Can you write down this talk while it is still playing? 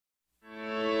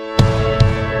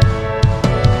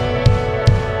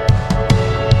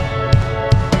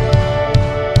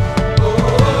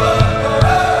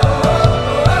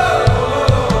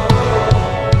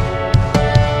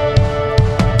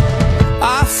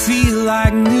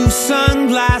like new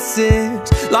sunglasses,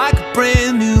 like a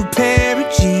brand new pair of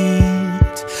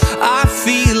jeans. I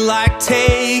feel like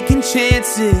taking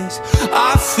chances.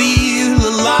 I feel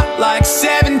a lot like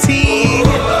 17.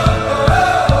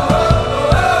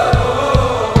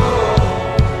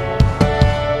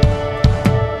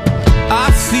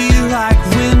 I feel like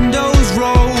windows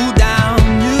roll down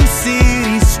new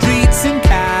city streets and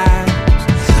cabs.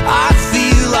 I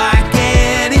feel like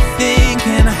anything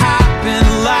can happen,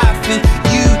 laughing.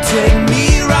 You take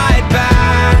me right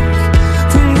back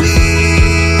when we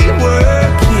were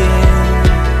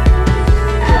kids.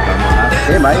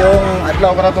 Okay, mayong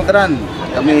adlaw ka na itong tanan.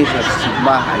 Kami sa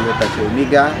Sigma, Iota, si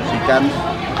Omega, Sikan,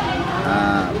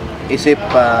 isip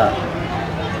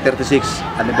 36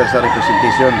 anniversary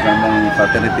presentation sa among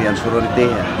fraternity and sorority.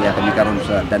 Kaya kami karon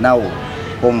sa Danao,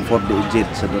 home for the aged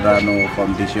sa Danao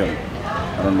Foundation.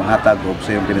 Karon manghatag og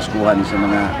sa iyong kiniskuhan sa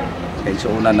mga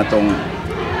kaigsuonan na tong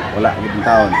wala gid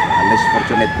taon. Less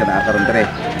fortunate ka na karon dire.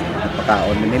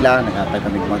 Nagpakaon mi nila, naghatag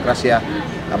kami mga grasya.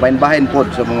 Kabahin-bahin pod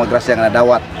sa mga grasya nga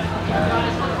nadawat.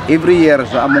 Every year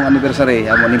sa among anniversary,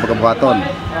 among ning pagkabuhaton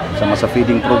sama sa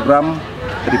feeding program,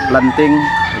 tree planting,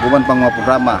 uban pang mga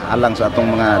programa alang sa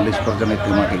atong mga less fortunate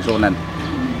mga kaigsuonan.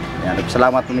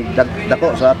 Salamat po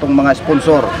dako sa atong mga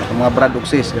sponsor, atong mga brad ug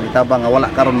sis kanitaba nga wala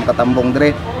karon makatambong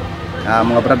dire.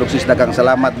 Mga brad ug sis daghang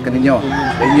salamat kaninyo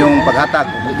sa inyong paghatag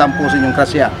ug tampo sa inyong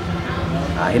grasya.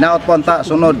 Hinaot po anta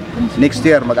sunod next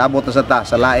year mag-abot na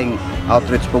sa laing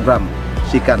outreach program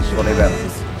Sikans forever.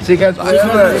 Sikans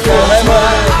forever.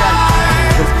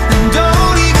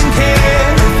 Don't even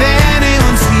care if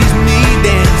anyone sees me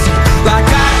dancing like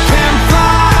I can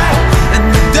fly, and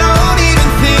you don't even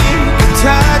think of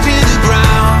touching the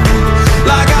ground.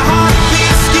 Like a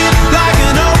heartbeat skip, like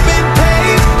an open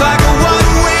page, like a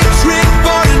one-way trip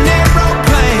on an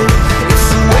aeroplane. It's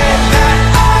the way that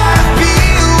I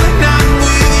feel when I'm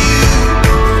with you.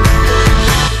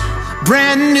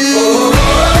 Brand new.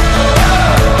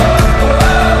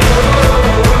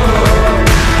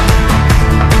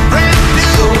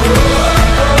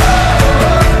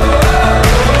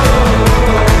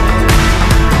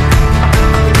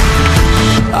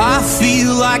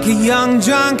 Like a young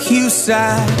drunk you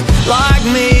sad, like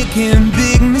making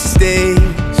big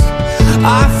mistakes.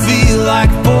 I feel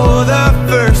like for the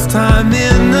first time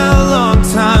in a long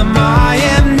time I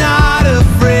am not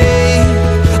afraid.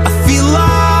 I feel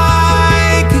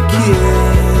like a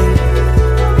kid.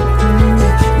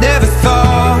 Never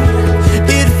thought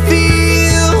it'd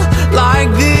feel like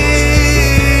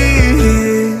this.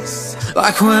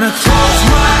 Like when I close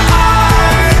my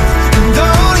eyes and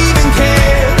don't even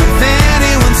care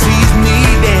sees me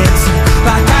dancing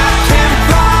like I can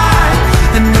fly,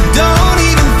 and I don't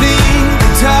even think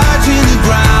of touching the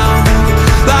ground.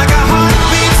 Like a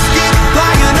heartbeat skip,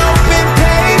 like an open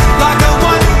page, like a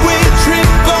one-way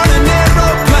trip on an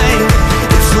aeroplane.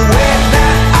 It's the way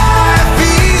that I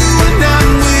feel when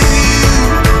I'm with you.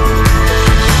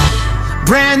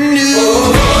 Brand new.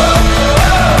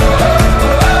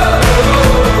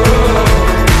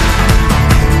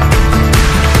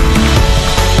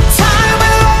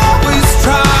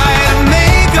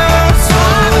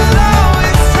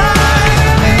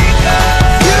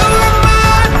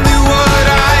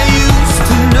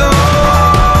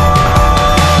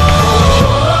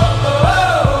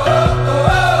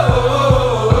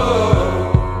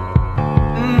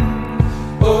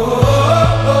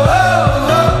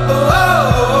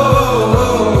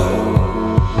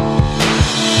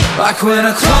 Like when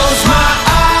I close my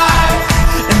eyes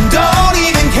and don't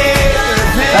even care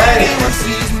if anyone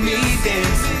sees me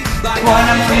dancing. Like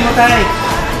I can't fly,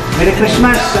 Merry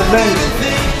Christmas, advance.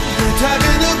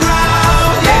 Touching the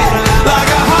ground, yeah. Like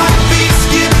a heartbeat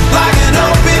skip, like an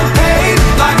open page,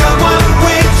 like a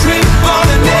one-way trip on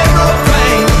an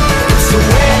aeroplane. It's the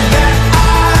way that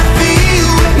I feel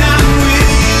when I'm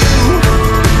with you.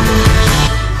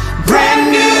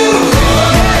 Brand new.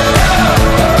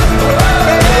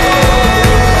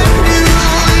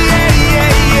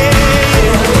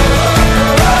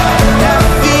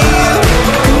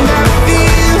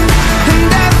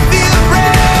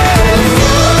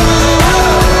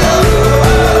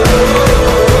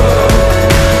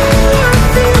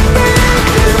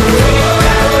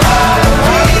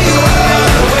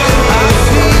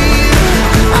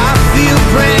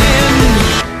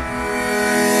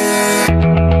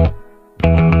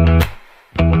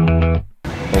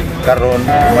 Karon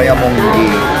may among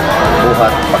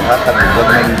gibuhat paghatag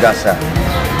og gasa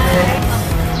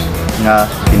nga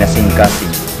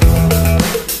pinasingkasing